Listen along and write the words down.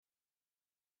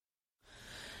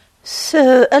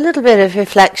So a little bit of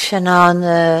reflection on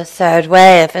the third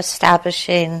way of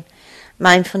establishing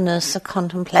mindfulness, the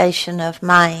contemplation of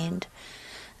mind.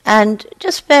 And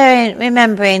just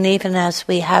remembering, even as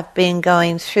we have been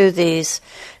going through these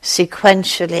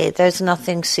sequentially, there's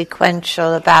nothing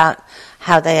sequential about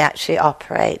how they actually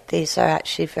operate. These are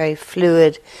actually very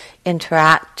fluid,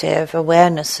 interactive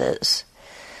awarenesses.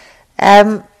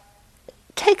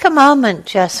 Take a moment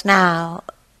just now,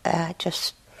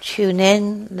 just tune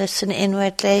in, listen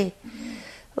inwardly.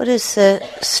 What is the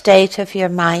state of your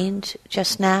mind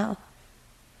just now?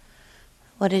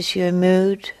 What is your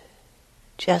mood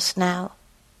just now?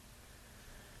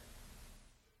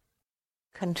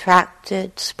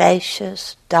 Contracted,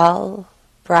 spacious, dull,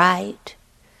 bright,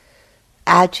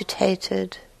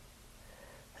 agitated,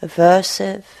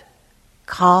 aversive,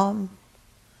 calm.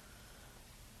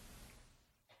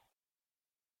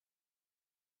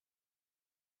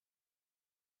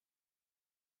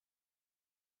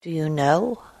 Do you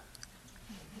know?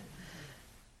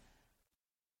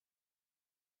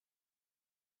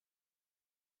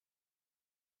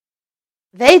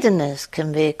 Vedanas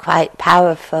can be quite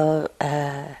powerful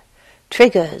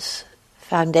triggers,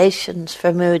 foundations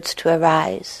for moods to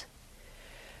arise.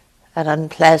 An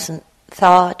unpleasant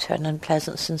thought, an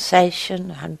unpleasant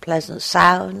sensation, an unpleasant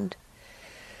sound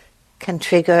can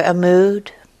trigger a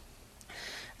mood.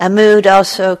 A mood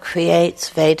also creates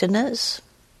Vedanas,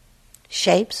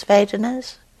 shapes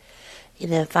Vedanas.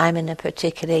 If I'm in a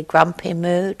particularly grumpy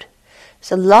mood,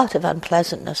 there's a lot of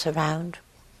unpleasantness around.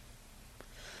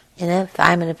 If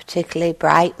I'm in a particularly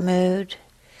bright mood,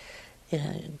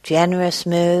 generous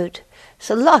mood,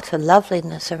 there's a lot of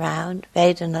loveliness around,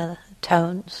 Vedana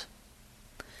tones.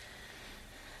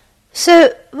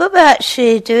 So what we're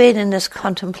actually doing in this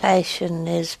contemplation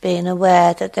is being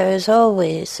aware that there is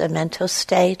always a mental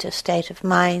state, a state of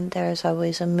mind, there is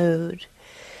always a mood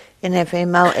in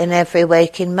every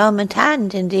waking moment,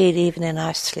 and indeed even in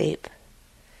our sleep.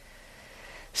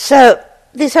 So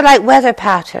these are like weather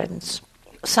patterns.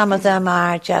 Some of them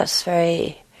are just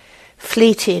very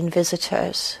fleeting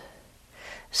visitors.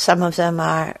 Some of them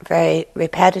are very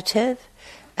repetitive.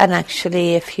 And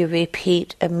actually, if you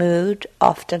repeat a mood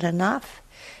often enough,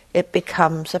 it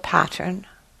becomes a pattern.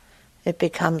 It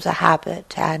becomes a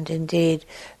habit, and indeed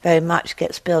very much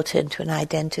gets built into an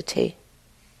identity.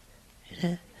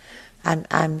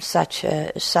 I'm such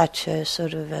a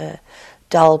sort of a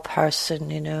dull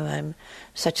person, I'm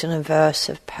such an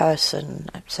aversive person,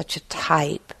 I'm such a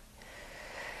type.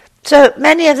 So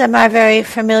many of them are very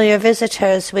familiar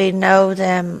visitors, we know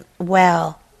them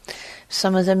well.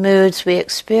 Some of the moods we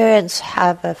experience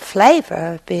have a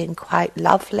flavour of being quite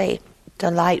lovely,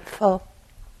 delightful.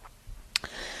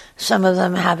 Some of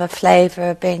them have a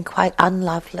flavour of being quite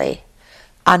unlovely,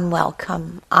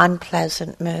 unwelcome,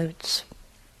 unpleasant moods.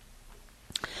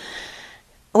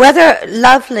 Whether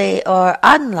lovely or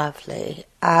unlovely,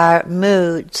 our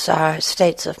moods, our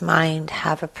states of mind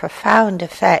have a profound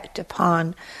effect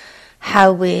upon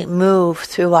how we move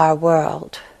through our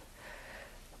world.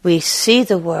 We see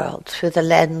the world through the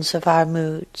lens of our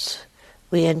moods.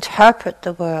 We interpret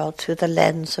the world through the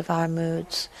lens of our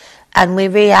moods. And we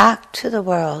react to the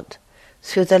world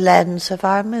through the lens of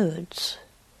our moods.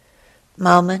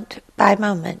 Moment by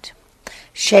moment.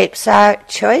 Shapes our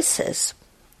choices.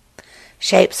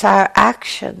 Shapes our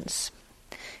actions,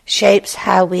 shapes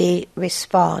how we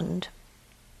respond.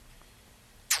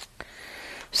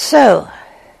 So,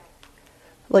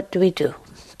 what do?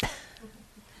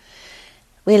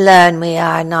 We learn we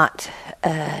are not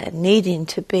needing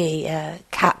to be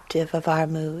captive of our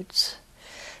moods.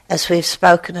 As we've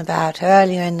spoken about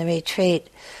earlier in the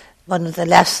retreat, one of the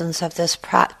lessons of this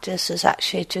practice is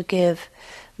actually to give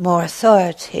more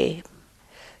authority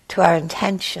to our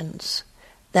intentions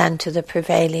than to the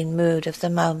prevailing mood of the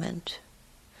moment.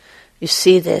 You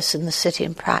see this in the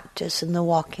sitting practice, in the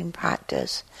walking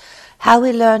practice. How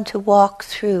we learn to walk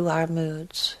through our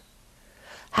moods.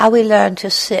 How we learn to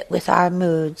sit with our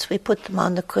moods. We put them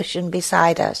on the cushion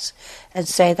beside us and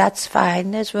say, that's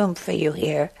fine, there's room for you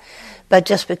here. But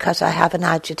just because I have an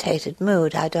agitated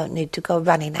mood, I don't need to go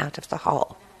running out of the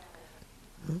hall.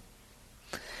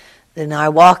 In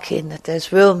our walking, that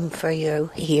there's room for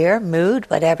you here, mood,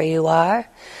 whatever you are.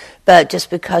 But just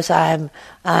because I'm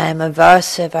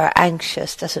aversive or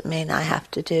anxious doesn't mean I have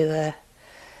to do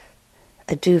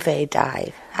a duvet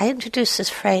dive. I introduced this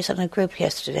phrase on a group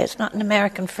yesterday. It's not an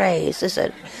American phrase, is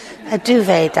it? A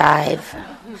duvet dive.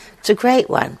 It's a great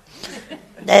one.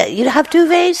 You have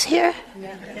duvets here?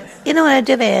 You know what a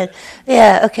duvet is?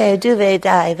 Yeah, okay, a duvet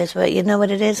dive is what, you know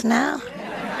what it is now?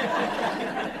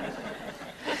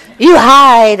 You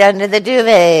hide under the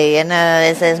duvet,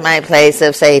 this is my place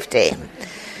of safety.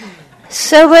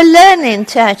 So we're learning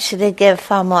to actually give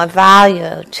far more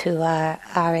value to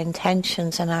our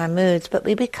intentions and our moods, but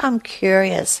we become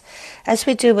curious, as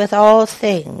we do with all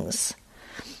things,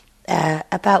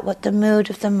 about what the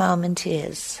mood of the moment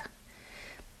is,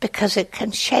 because it can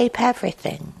shape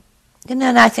everything. And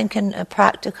I think in a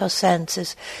practical sense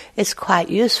it's quite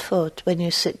useful when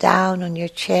you sit down on your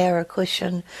chair or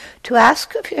cushion to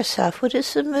ask of yourself, what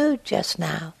is the mood just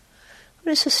now?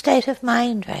 What is the state of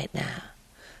mind right now?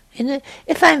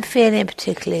 If I'm feeling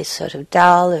particularly sort of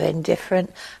dull or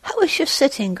indifferent, how is your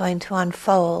sitting going to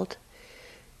unfold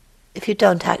if you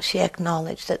don't actually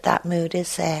acknowledge that mood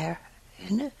is there?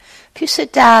 If you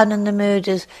sit down and the mood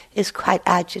is quite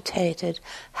agitated,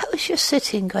 how is your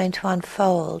sitting going to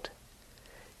unfold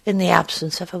in the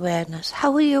absence of awareness?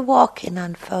 How will your walking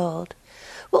unfold?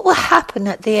 What will happen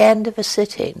at the end of a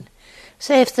sitting?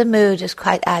 Say if the mood is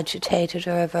quite agitated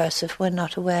or aversive, we're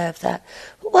not aware of that.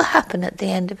 What will happen at the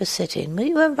end of a sitting? Will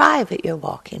you arrive at your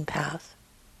walking path?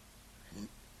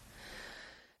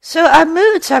 So our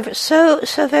moods are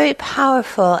so very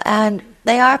powerful, and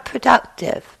they are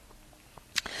productive.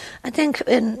 I think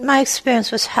in my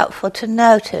experience what's helpful to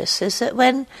notice is that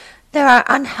when there are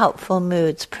unhelpful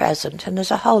moods present, and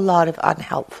there's a whole lot of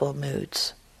unhelpful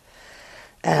moods,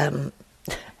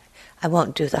 I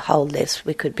won't do the whole list,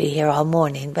 we could be here all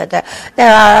morning, but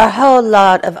there are a whole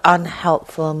lot of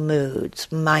unhelpful moods,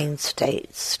 mind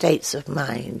states of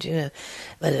mind,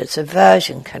 whether it's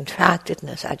aversion,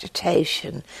 contractedness,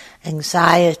 agitation,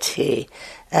 anxiety,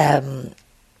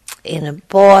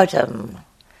 boredom,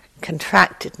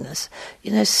 contractedness,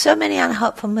 so many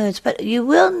unhelpful moods, but you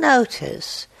will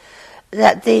notice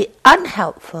that the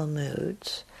unhelpful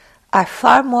moods are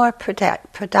far more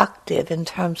productive in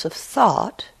terms of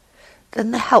thought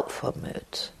than the helpful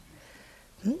moods.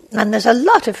 And there's a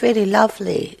lot of really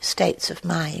lovely states of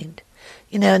mind,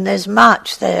 and there's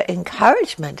much the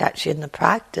encouragement actually in the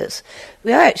practice.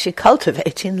 We are actually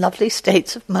cultivating lovely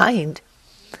states of mind.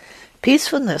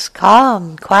 Peacefulness,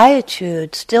 calm,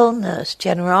 quietude, stillness,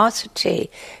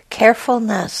 generosity,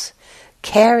 carefulness,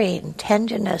 caring,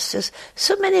 tenderness. There's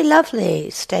so many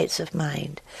lovely states of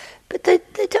mind, but they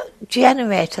don't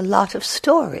generate a lot of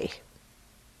story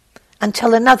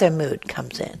until another mood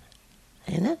comes in.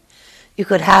 You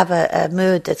could have a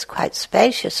mood that's quite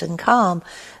spacious and calm.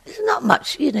 There's not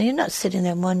much, you're not sitting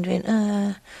there wondering,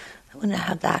 I wonder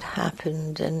how that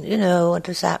happened, and, what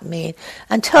does that mean?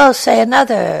 Until, say,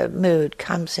 another mood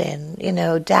comes in,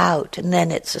 doubt, and then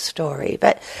it's a story.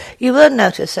 But you will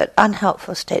notice that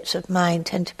unhelpful states of mind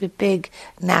tend to be big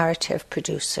narrative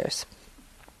producers.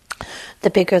 The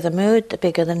bigger the mood, the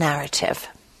bigger the narrative.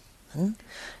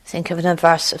 Think of an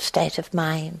aversive state of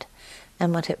mind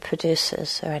and what it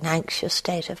produces, or an anxious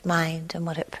state of mind and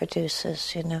what it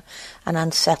produces, an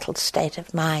unsettled state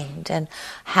of mind, and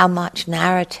how much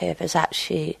narrative is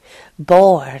actually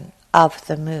born of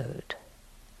the mood.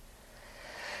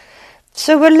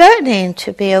 So we're learning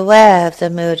to be aware of the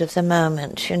mood of the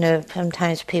moment.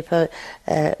 Sometimes people,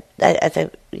 we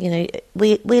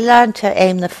learn to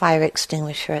aim the fire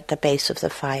extinguisher at the base of the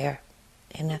fire.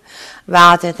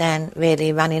 Rather than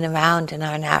really running around in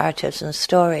our narratives and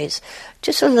stories,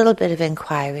 just a little bit of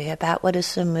inquiry about what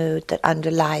is the mood that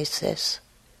underlies this.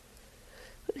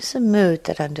 What is the mood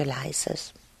that underlies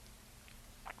this?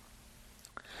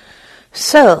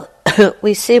 So,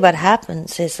 we see what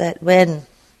happens is that when,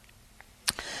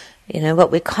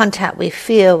 what we contact, we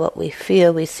feel, what we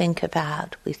feel, we think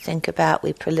about, we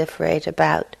proliferate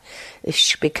about,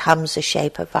 it becomes the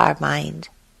shape of our mind.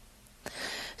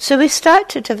 So we start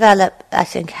to develop, I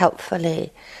think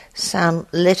helpfully, some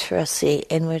literacy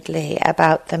inwardly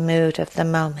about the mood of the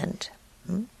moment.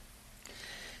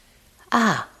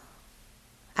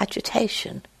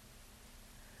 Agitation.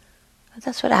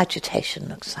 That's what agitation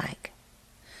looks like.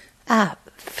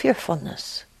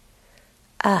 Fearfulness.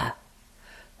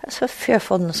 That's what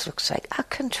fearfulness looks like.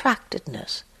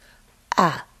 Contractedness.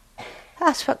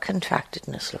 That's what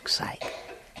contractedness looks like.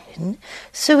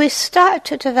 So we start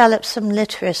to develop some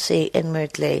literacy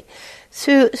inwardly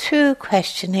through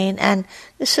questioning, and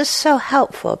this is so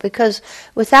helpful because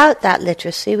without that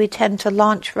literacy we tend to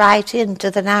launch right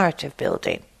into the narrative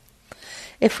building.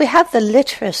 If we have the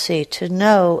literacy to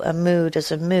know a mood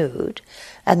as a mood,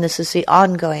 and this is the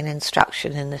ongoing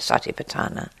instruction in the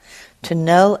Satipatthana, to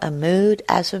know a mood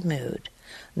as a mood,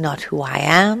 not who I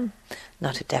am,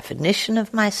 not a definition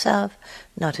of myself,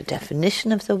 not a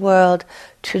definition of the world,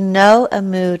 to know a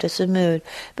mood as a mood.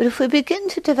 But if we begin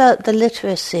to develop the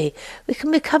literacy, we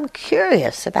can become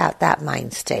curious about that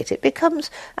mind state. It becomes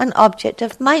an object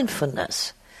of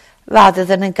mindfulness. rather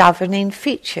than a governing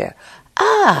feature.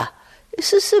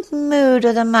 This is the mood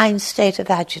or the mind state of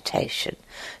agitation.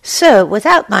 So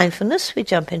without mindfulness, we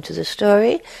jump into the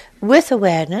story. With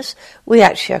awareness, we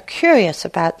actually are curious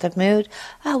about the mood.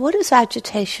 What does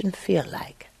agitation feel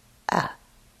like?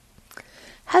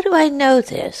 How do I know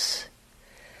this?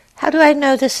 How do I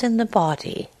know this in the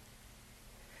body?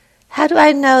 How do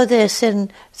I know this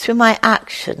through my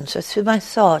actions or through my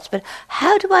thoughts? But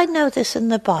how do I know this in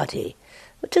the body?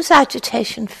 What does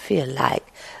agitation feel like?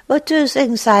 What does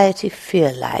anxiety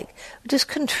feel like? What does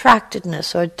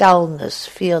contractedness or dullness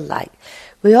feel like?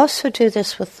 We also do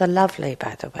this with the lovely,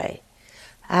 by the way.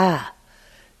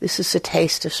 This is a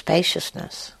taste of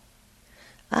spaciousness.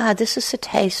 This is a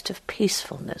taste of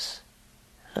peacefulness.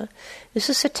 This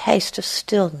is a taste of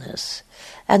stillness.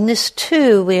 And this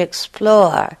too we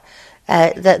explore,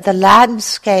 the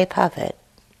landscape of it.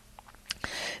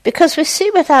 Because we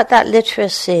see without that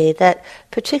literacy that,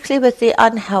 particularly with the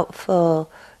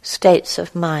unhelpful states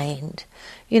of mind,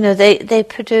 they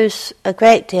produce a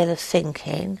great deal of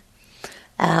thinking.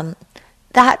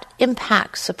 That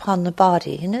impacts upon the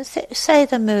body. Say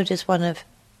the mood is one of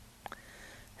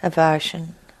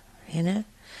aversion,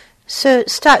 So it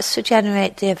starts to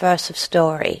generate the aversive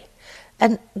story.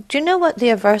 And do you know what the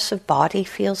aversive body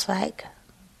feels like?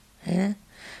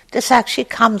 This actually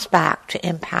comes back to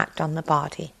impact on the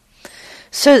body.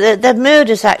 So the mood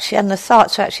is actually, and the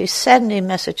thoughts are actually sending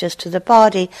messages to the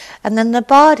body, and then the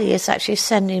body is actually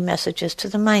sending messages to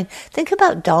the mind. Think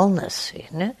about dullness,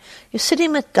 You're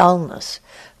sitting with dullness.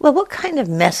 Well, what kind of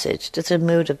message does a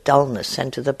mood of dullness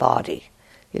send to the body?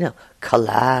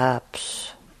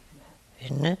 Collapse,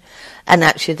 And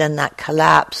actually then that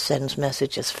collapse sends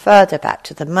messages further back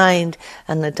to the mind,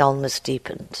 and the dullness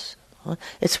deepens.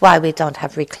 It's why we don't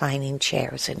have reclining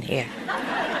chairs in here.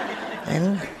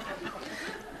 And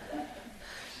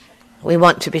we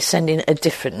want to be sending a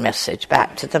different message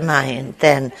back to the mind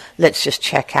than let's just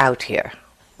check out here.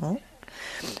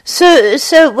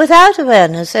 So without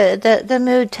awareness, the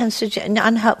mood tends to,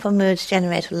 unhelpful moods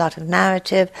generate a lot of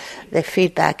narrative. They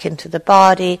feed back into the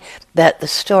body, that the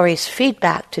stories feed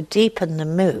back to deepen the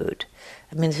mood.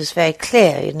 I mean, this is very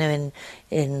clear,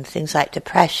 in things like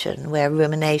depression, where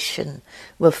rumination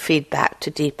will feed back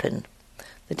to deepen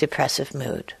the depressive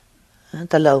mood,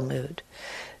 the low mood,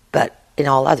 but in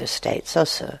all other states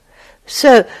also.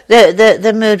 So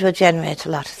the mood will generate a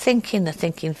lot of thinking. The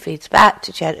thinking feeds back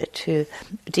to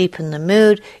deepen the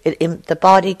mood. The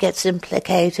body gets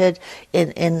implicated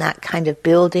in that kind of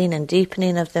building and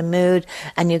deepening of the mood,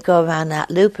 and you go around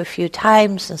that loop a few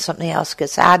times, and something else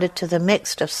gets added to the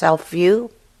mix of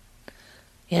self-view.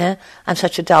 I'm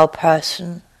such a dull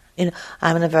person.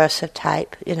 I'm an aversive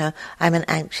type. I'm an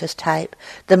anxious type.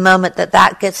 The moment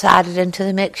that gets added into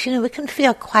the mix, we can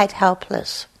feel quite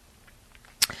helpless.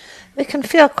 We can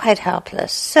feel quite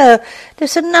helpless. So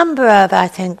there's a number of, I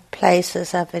think,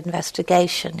 places of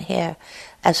investigation here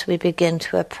as we begin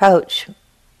to approach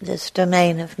this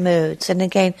domain of moods. And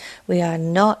again, we are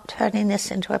not turning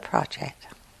this into a project.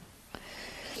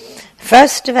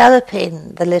 First,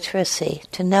 developing the literacy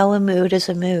to know a mood as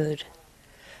a mood,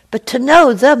 but to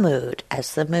know the mood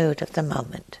as the mood of the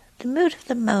moment. The mood of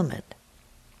the moment.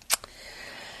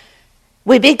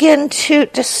 We begin to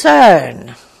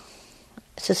discern.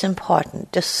 This is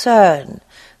important. Discern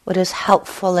what is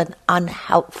helpful and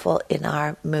unhelpful in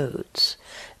our moods,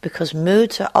 because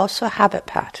moods are also habit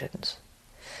patterns.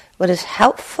 What is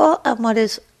helpful and what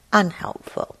is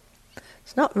unhelpful.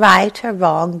 It's not right or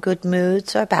wrong, good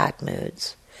moods or bad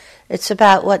moods. It's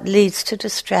about what leads to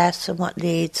distress and what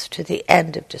leads to the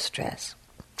end of distress.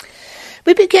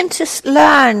 We begin to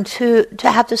learn to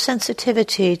have the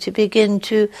sensitivity to begin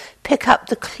to pick up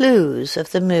the clues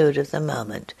of the mood of the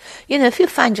moment. If you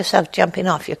find yourself jumping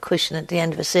off your cushion at the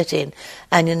end of a sitting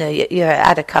and, you're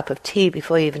at a cup of tea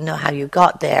before you even know how you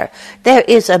got there, there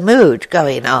is a mood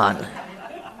going on.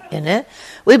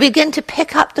 We begin to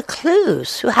pick up the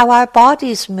clues through how our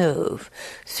bodies move,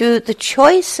 through the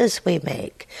choices we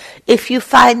make. If you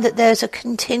find that there's a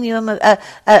continuum,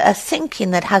 a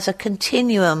thinking that has a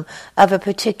continuum of a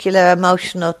particular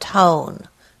emotional tone,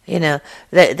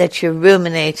 that you're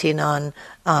ruminating on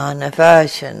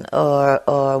aversion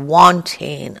or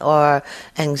wanting or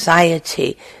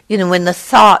anxiety, when the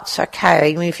thoughts are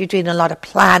carrying, if you're doing a lot of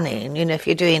planning, if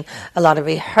you're doing a lot of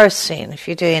rehearsing, if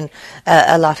you're doing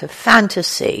a lot of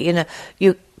fantasy,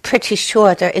 you're pretty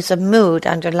sure there is a mood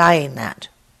underlying that.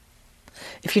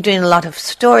 If you're doing a lot of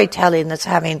storytelling that's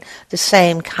having the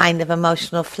same kind of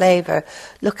emotional flavor,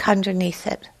 look underneath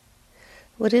it.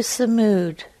 What is the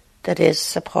mood that is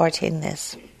supporting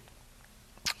this?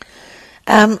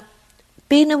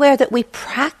 being aware that we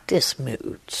practice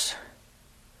moods.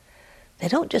 They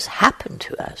don't just happen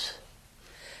to us.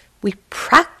 We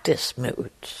practice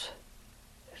moods.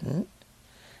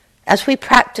 As we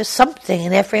practice something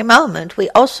in every moment, we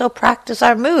also practice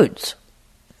our moods.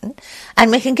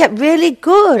 And we can get really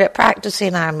good at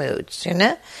practicing our moods,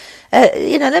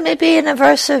 let me be in a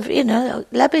verse of,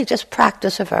 let me just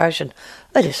practice aversion.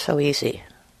 It is so easy,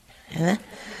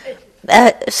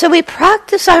 So we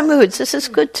practice our moods. This is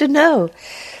good to know.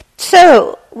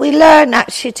 So we learn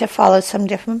actually to follow some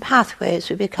different pathways.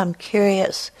 We become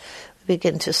curious. We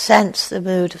begin to sense the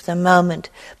mood of the moment.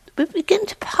 We begin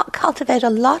to cultivate a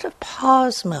lot of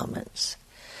pause moments,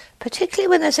 particularly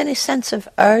when there's any sense of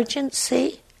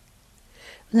urgency,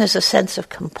 when there's a sense of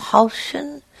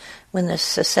compulsion, when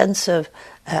there's a sense of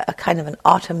a kind of an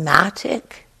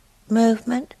automatic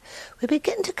movement. We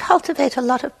begin to cultivate a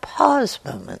lot of pause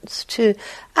moments to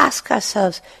ask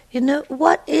ourselves,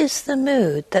 what is the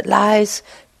mood that lies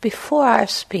before our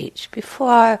speech,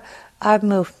 before our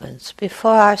movements,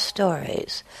 before our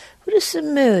stories? What is the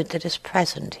mood that is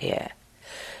present here?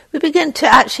 We begin to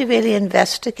actually really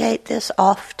investigate this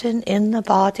often in the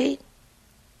body.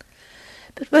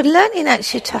 But we're learning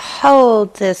actually to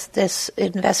hold this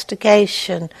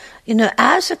investigation,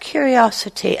 as a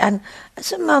curiosity and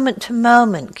as a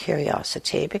moment-to-moment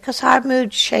curiosity, because our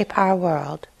moods shape our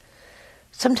world.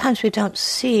 Sometimes we don't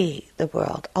see the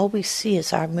world. All we see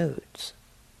is our moods.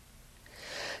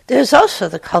 There's also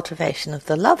the cultivation of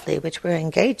the lovely, which we're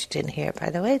engaged in here, by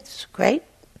the way. It's great.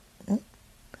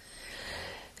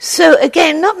 So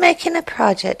again, not making a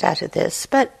project out of this,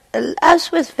 but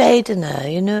as with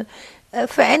Vedana,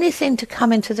 for anything to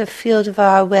come into the field of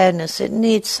our awareness, it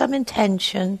needs some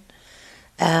intention.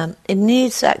 It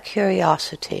needs that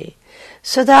curiosity.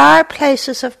 So there are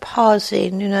places of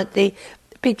pausing, at the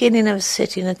beginning of a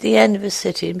sitting, at the end of a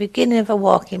sitting, beginning of a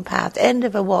walking path, end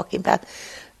of a walking path.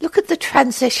 Look at the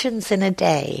transitions in a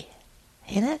day,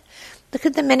 Look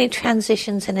at the many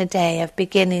transitions in a day of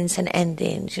beginnings and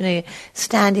endings. You're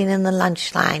standing in the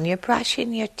lunch line, you're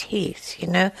brushing your teeth,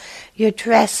 you're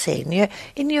dressing, you're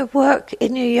in your work,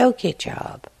 in your yogi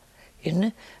job.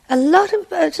 A lot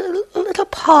of little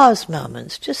pause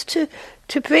moments just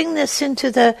to bring this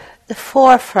into the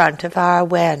forefront of our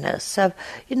awareness of,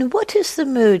 what is the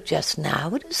mood just now?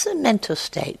 What is the mental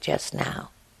state just now?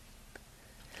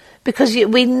 Because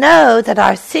we know that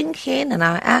our thinking and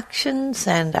our actions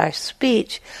and our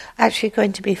speech are actually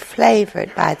going to be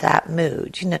flavored by that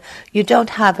mood. You don't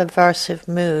have aversive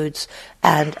moods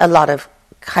and a lot of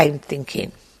kind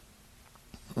thinking.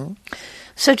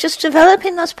 So just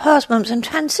developing those pause moments and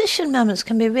transition moments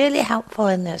can be really helpful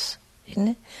in this.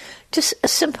 Just a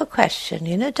simple question,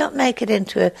 don't make it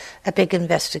into a big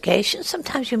investigation.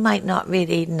 Sometimes you might not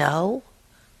really know.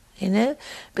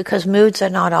 Because moods are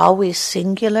not always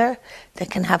singular. They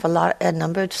can have a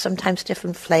number of sometimes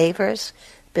different flavors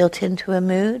built into a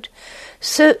mood.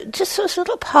 So just those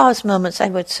little pause moments I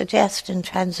would suggest in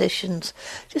transitions.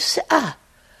 Just say,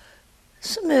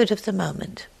 it's the mood of the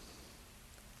moment.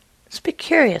 Let's be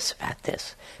curious about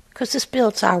this, because this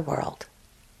builds our world.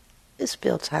 This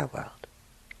builds our world.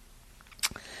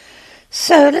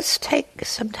 So let's take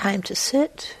some time to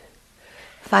sit,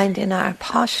 finding our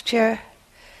posture,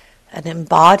 an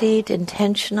embodied,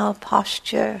 intentional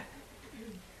posture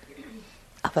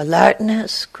of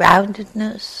alertness,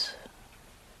 groundedness,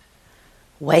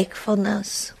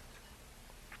 wakefulness.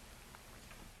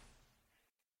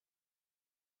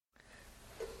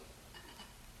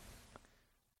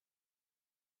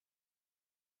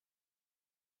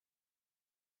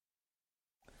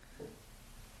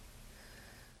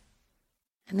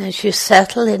 And as you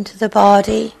settle into the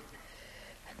body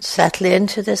and settle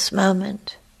into this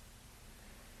moment,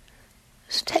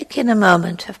 just taking a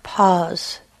moment of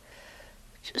pause,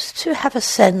 just to have a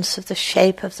sense of the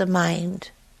shape of the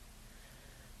mind,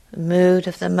 the mood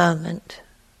of the moment.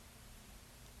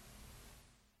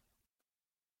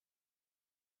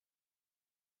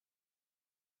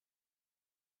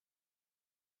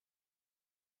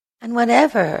 And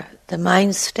whatever the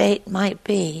mind state might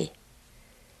be,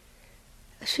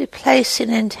 as we place an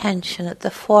intention at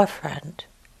the forefront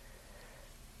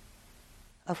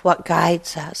of what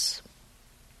guides us.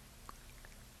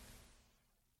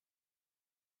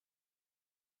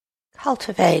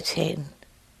 Cultivating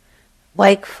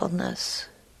wakefulness,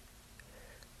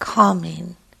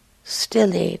 calming,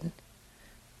 stilling,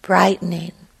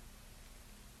 brightening.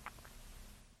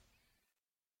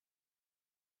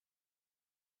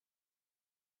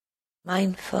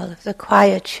 Mindful of the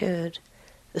quietude,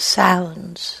 the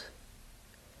sounds.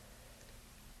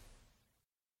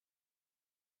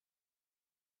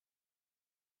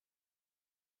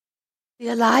 the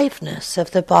aliveness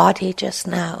of the body just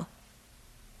now,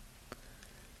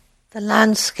 the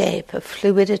landscape of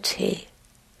fluidity,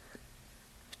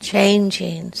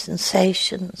 changing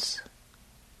sensations.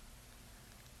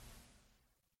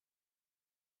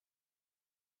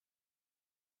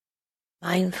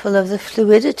 Mindful of the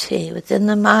fluidity within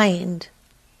the mind,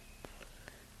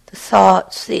 the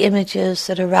thoughts, the images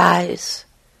that arise,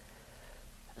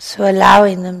 so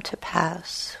allowing them to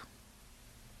pass.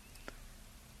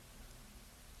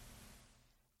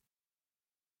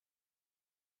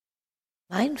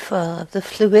 Mindful of the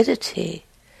fluidity,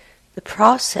 the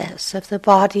process of the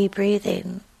body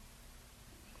breathing.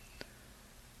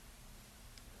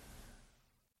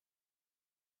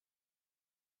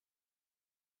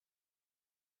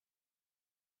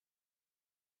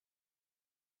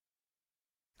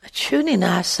 Attuning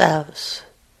ourselves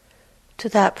to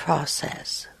that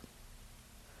process,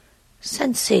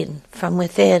 sensing from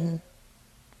within.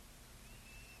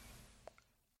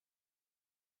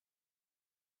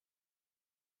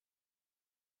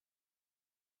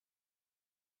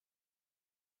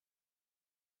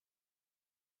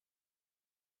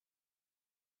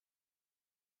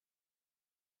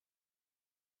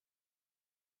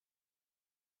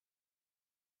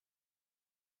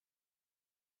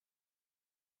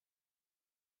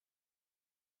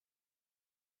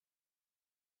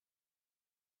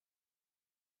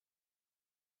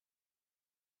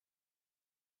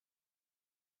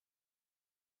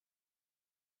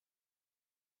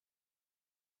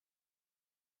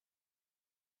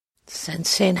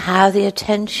 Sensing how the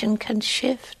attention can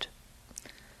shift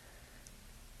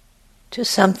to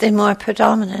something more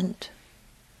predominant,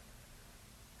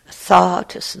 a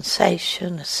thought, a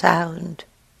sensation, a sound,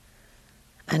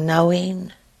 a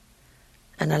knowing,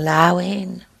 an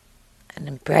allowing, an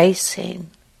embracing,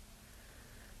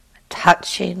 a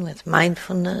touching with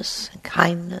mindfulness and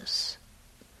kindness,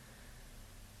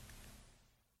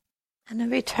 and a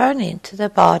returning to the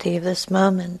body of this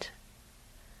moment.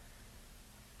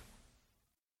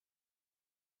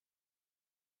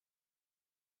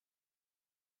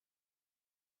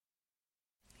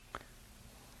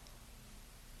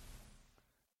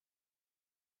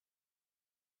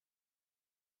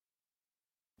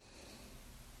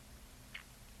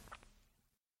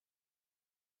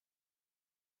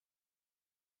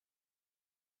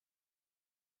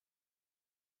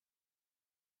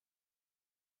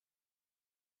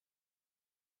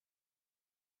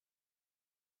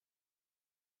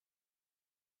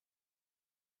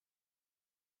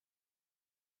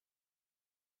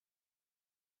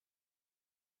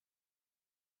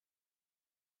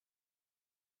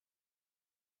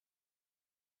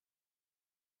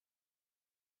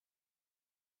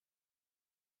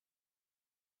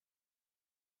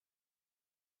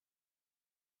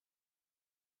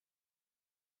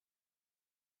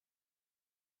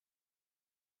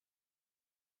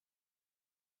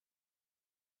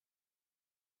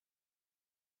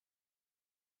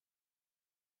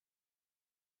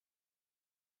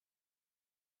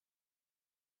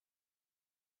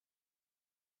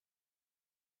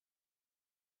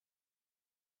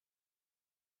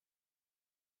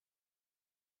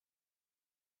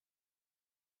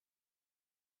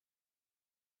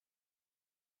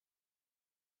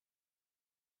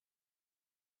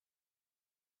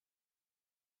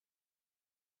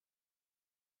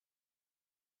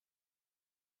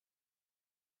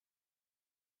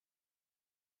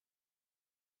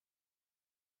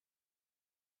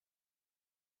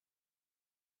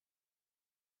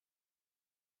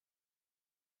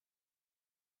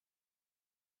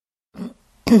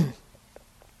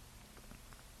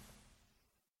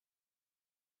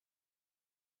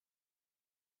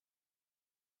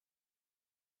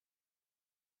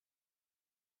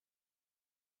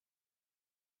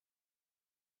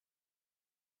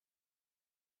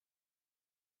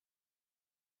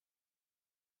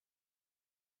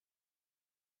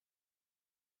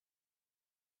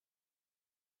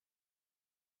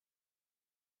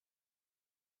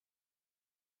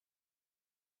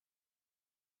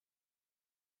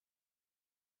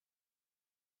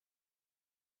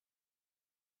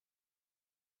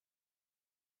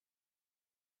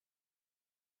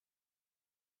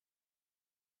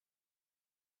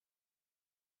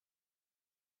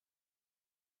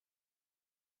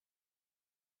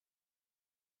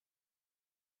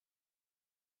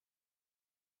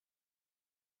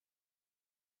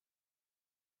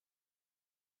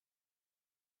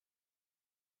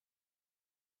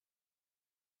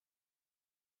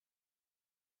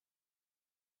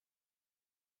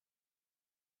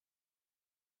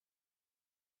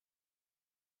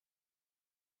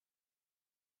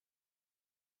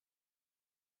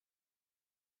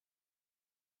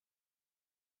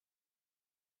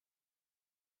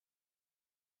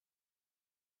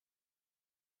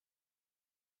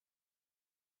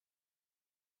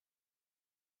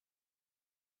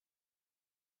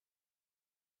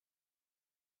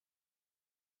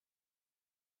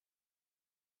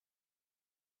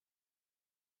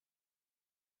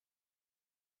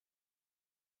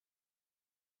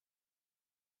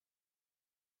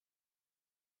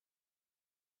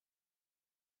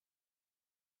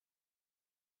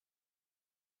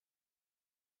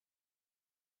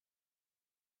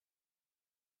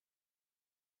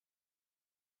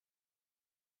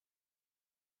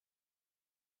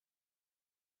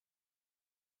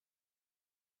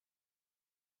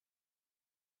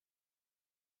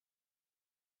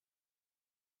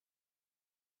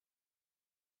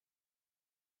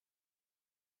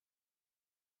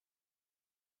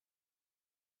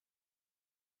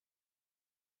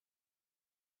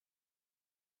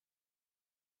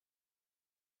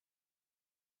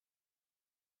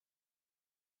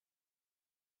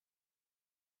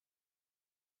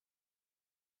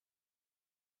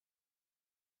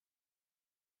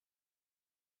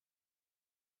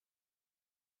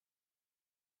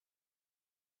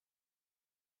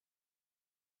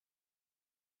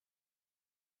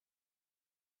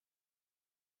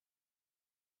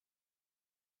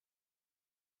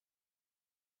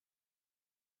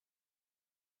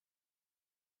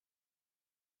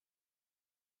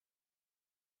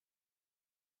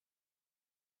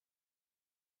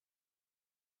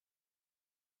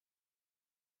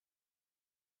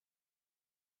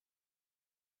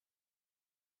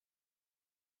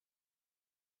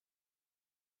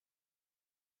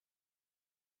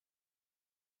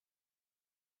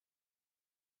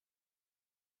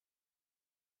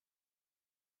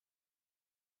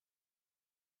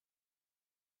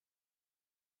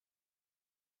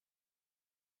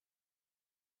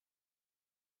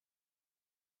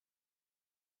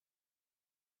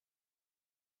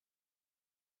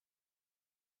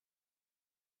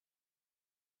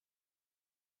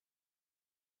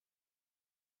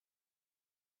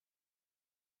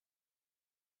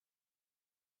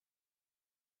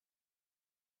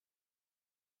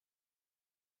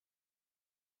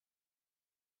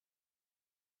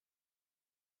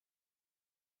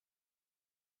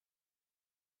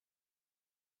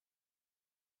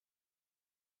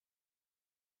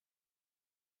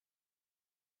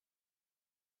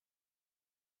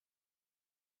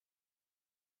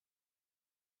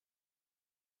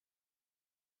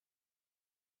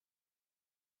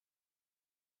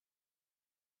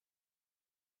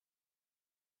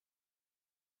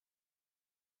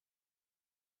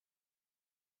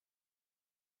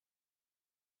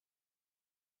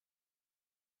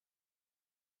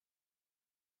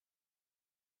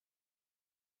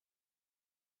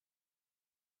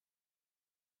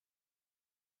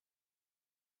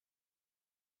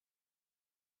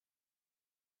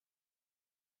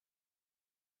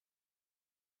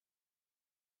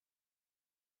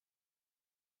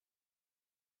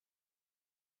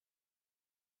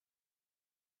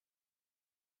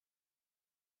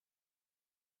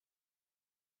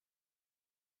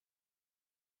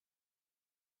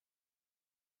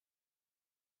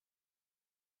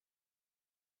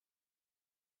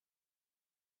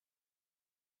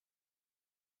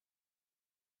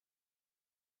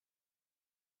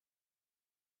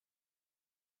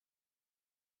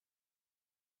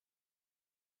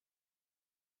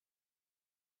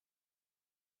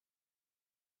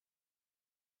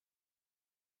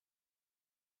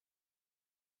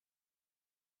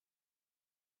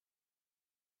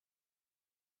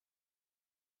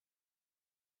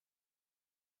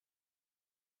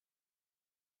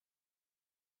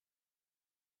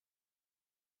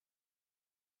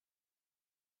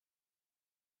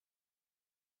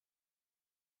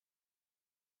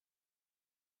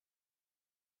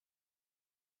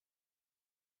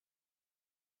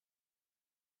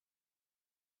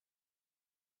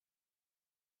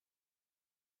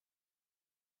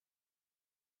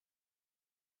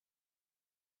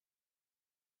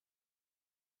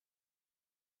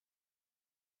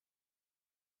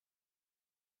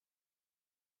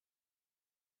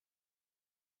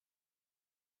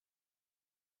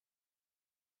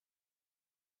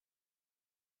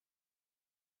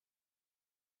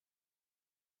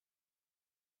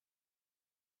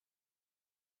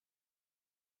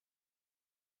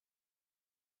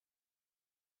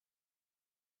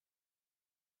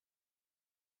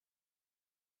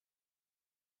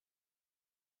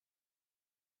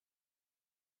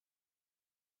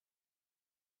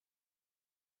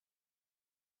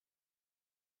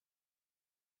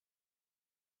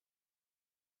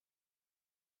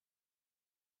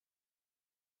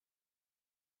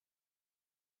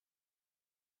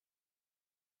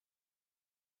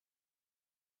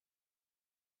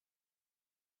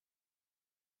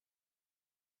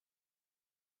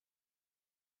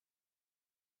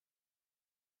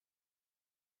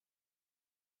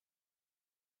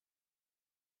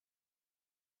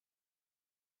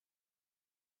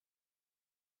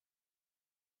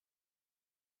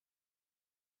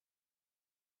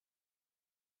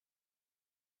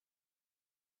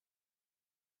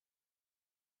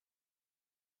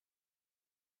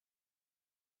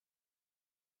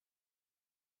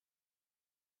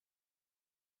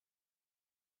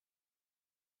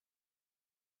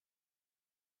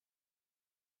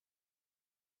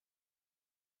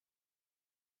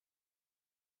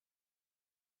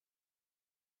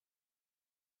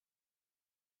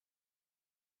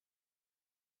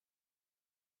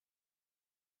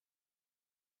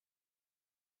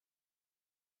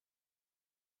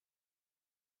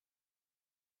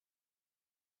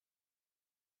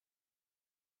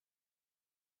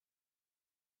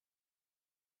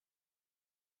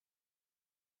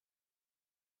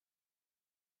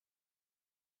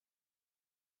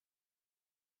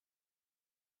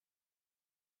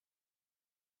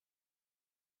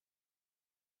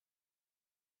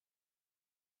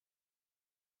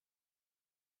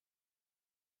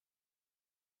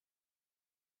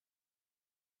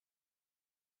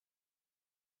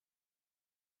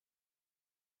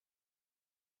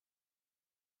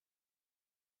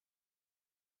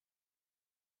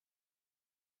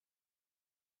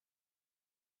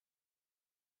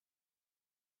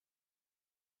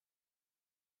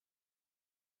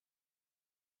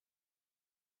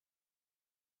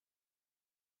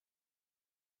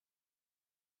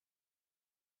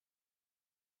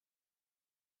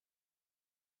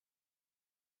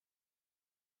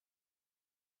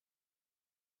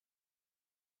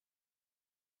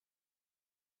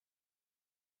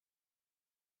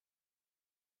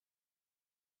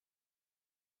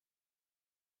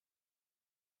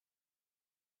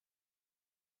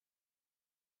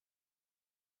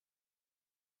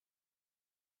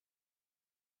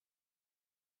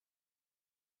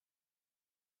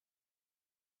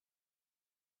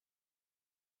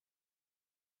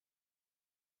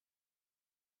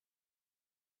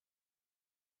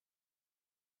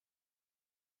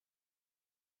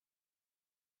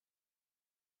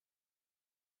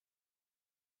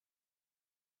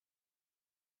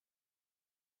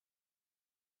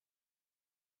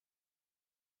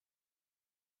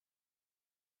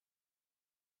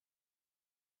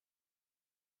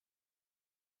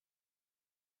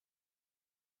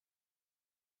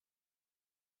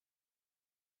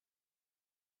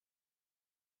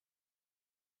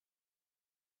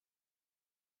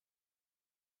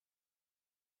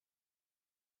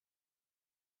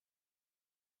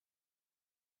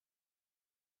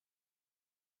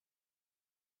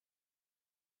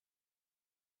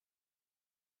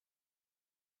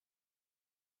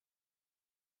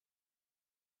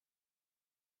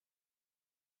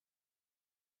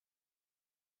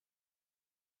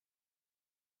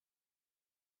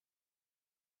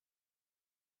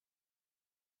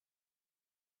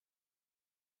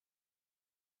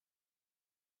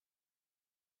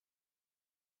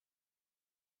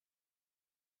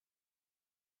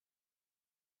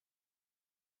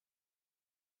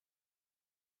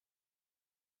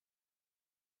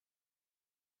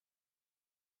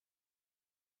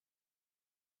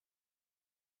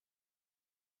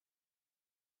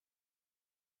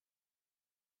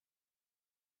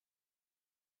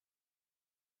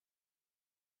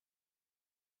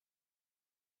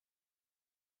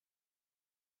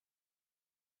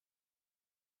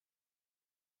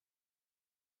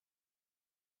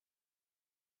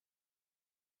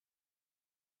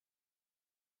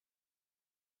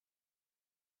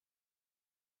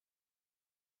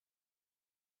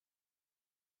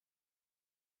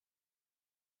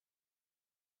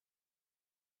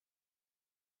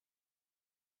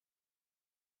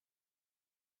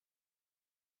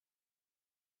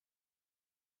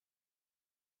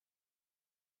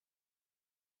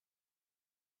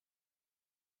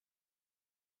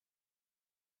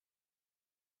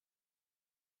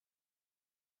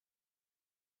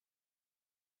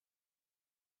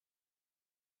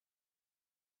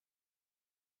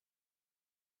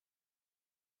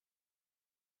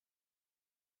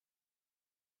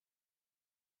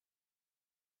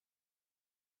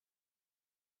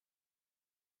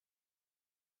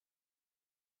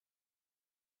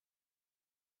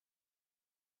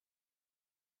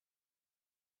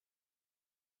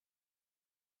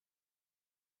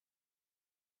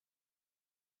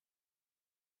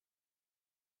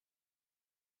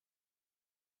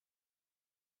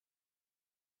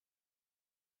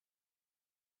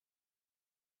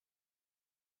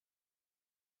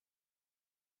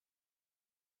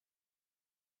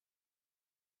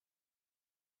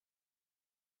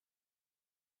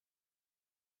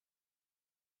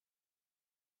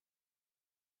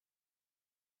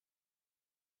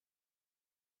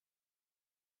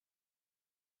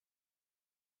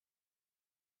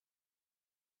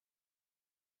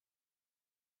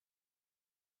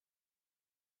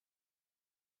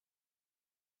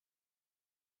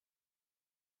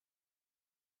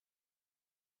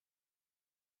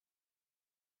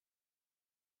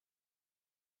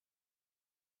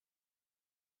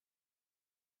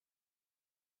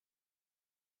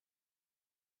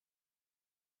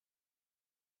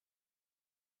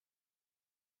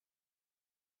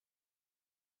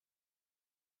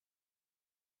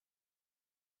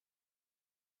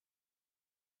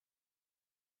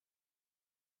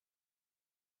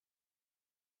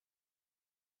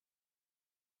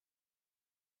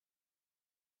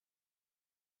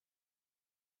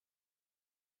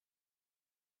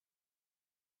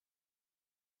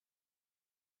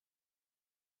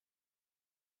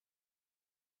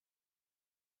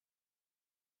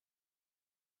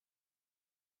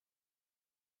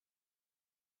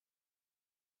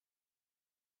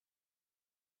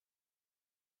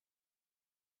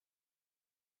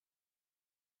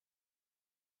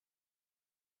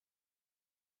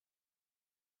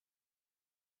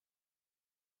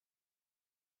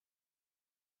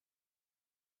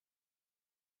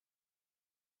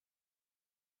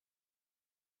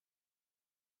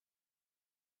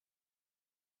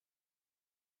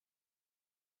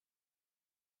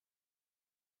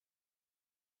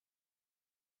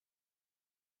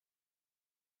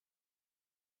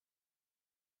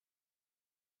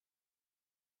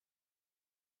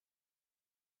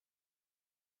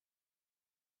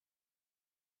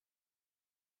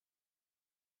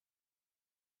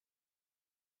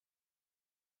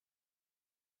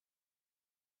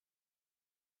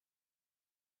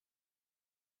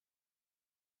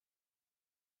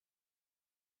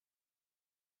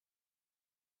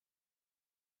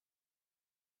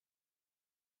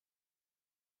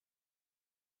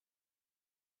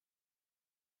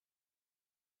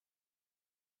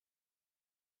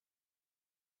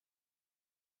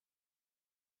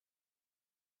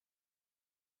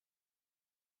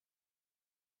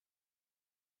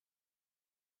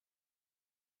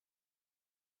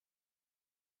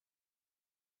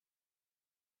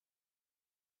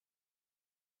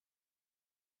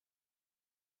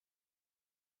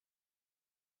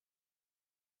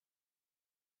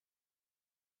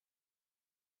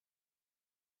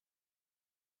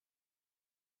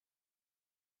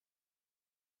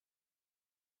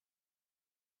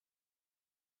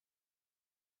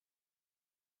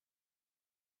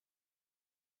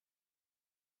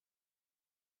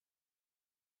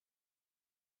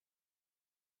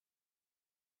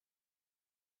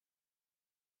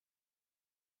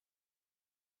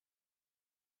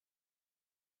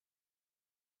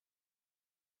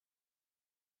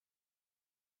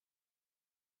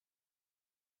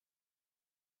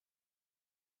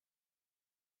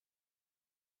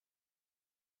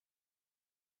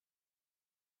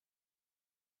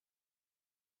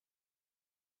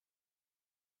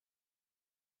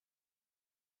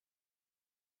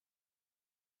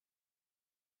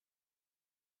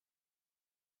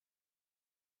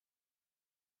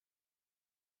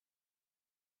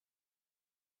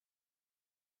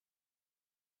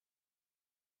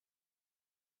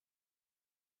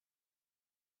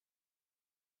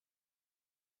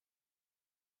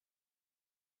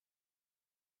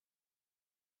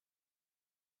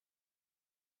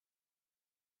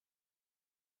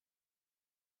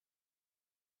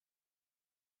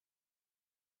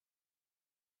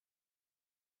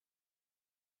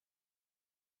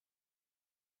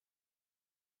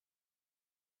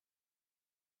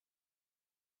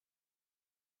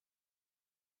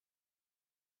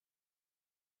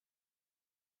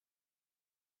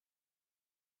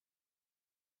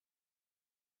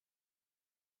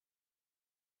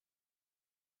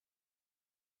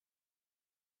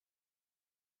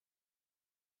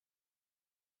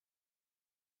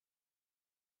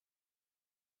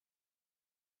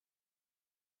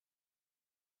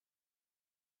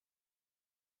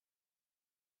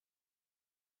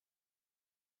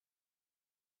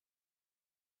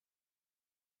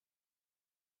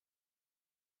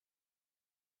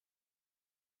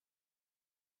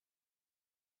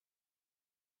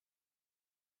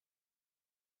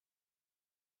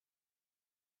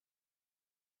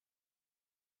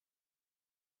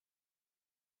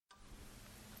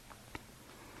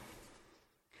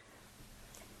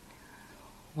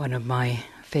 One of my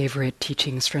favorite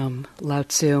teachings from Lao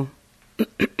Tzu.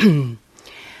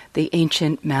 The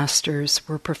ancient masters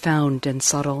were profound and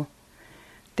subtle.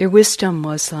 Their wisdom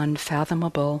was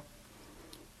unfathomable.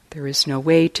 There is no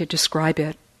way to describe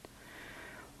it.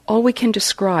 All we can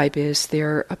describe is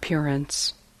their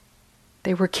appearance.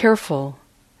 They were careful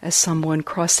as someone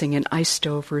crossing an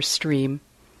iced-over stream,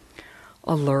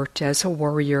 alert as a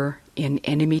warrior in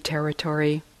enemy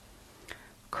territory,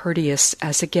 courteous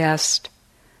as a guest,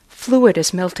 fluid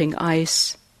as melting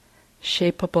ice,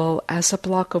 shapeable as a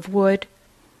block of wood,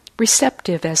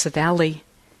 receptive as a valley,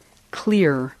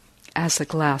 clear as a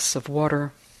glass of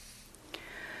water.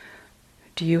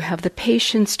 Do you have the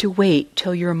patience to wait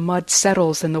till your mud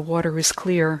settles and the water is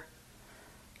clear?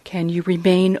 Can you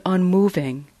remain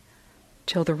unmoving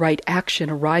till the right action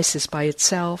arises by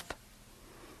itself?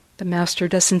 The Master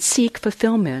doesn't seek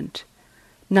fulfillment.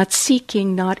 Not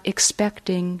seeking, not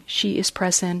expecting, she is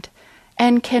present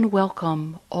and can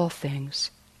welcome all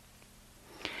things.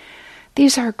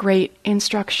 These are great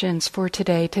instructions for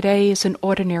today. Today is an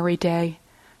ordinary day.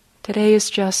 Today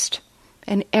is just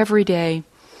an everyday,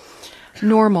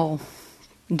 normal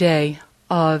day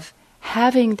of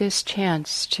having this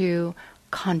chance to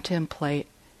contemplate,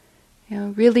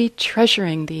 really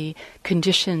treasuring the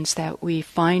conditions that we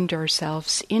find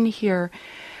ourselves in here.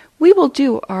 We will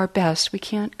do our best. We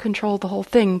can't control the whole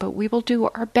thing, but we will do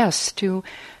our best to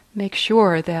make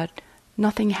sure that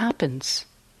nothing happens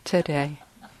today.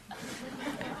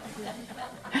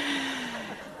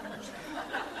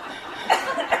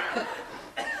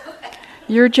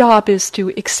 Your job is to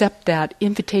accept that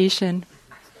invitation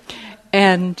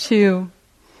and to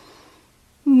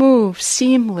move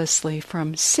seamlessly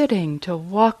from sitting to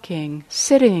walking,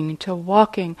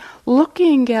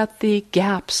 looking at the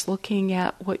gaps, looking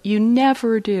at what you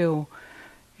never do,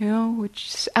 which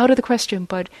is out of the question,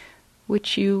 but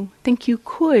which you think you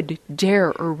could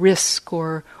dare or risk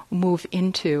or move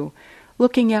into,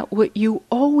 looking at what you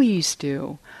always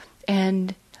do,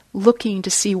 and looking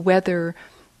to see whether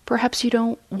perhaps you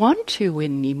don't want to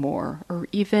anymore, or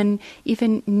even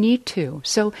need to.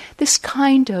 So this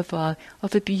kind of a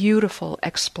beautiful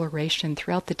exploration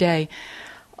throughout the day.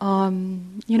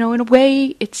 In a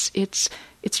way, it's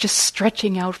just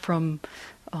stretching out from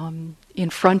in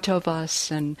front of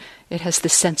us, and it has the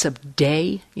sense of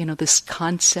day. This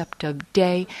concept of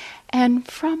day, and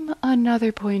from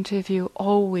another point of view,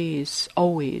 always,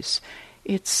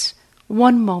 it's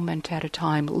one moment at a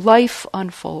time, life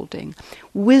unfolding,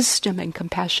 wisdom and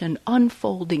compassion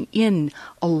unfolding in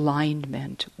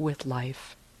alignment with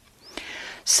life.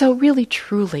 So really,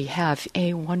 truly have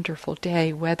a wonderful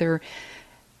day, whether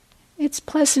it's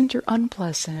pleasant or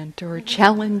unpleasant, or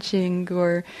challenging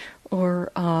or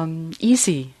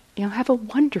easy. Have a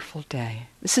wonderful day.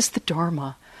 This is the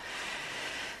Dharma.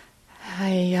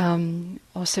 I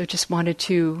also just wanted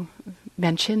to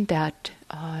mention that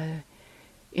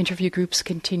interview groups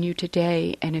continue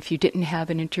today, and if you didn't have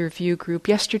an interview group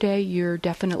yesterday, you're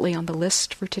definitely on the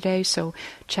list for today, so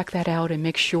check that out and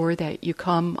make sure that you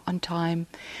come on time.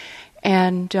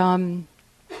 And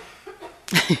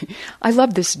I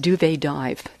love this duvet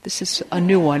dive. This is a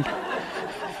new one.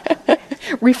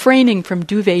 Refraining from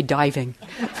duvet diving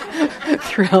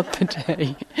throughout the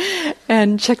day.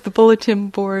 And check the bulletin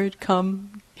board,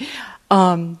 come.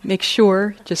 Make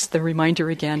sure, just the reminder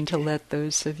again, to let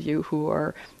those of you who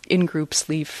are in groups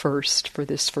leave first for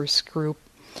this first group.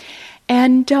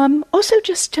 And also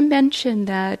just to mention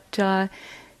that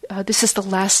this is the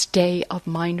last day of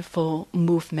mindful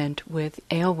movement with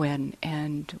Eowyn,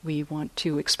 and we want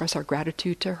to express our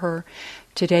gratitude to her.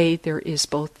 Today there is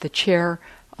both the chair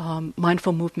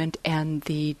mindful movement and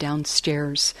the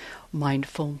downstairs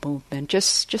mindful movement,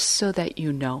 just so that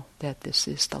you know that this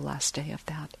is the last day of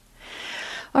that.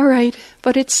 All right,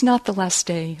 but it's not the last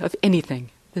day of anything.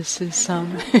 This is,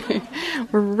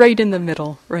 we're right in the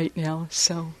middle right now,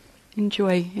 so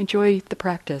enjoy the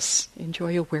practice,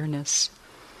 enjoy awareness.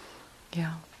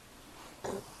 Yeah.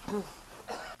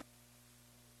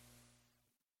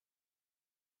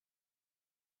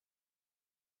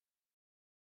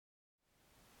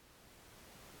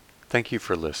 Thank you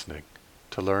for listening.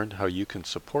 To learn how you can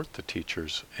support the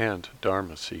teachers and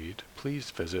Dharma Seed,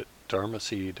 please visit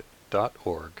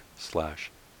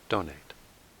dharmaseed.org/donate.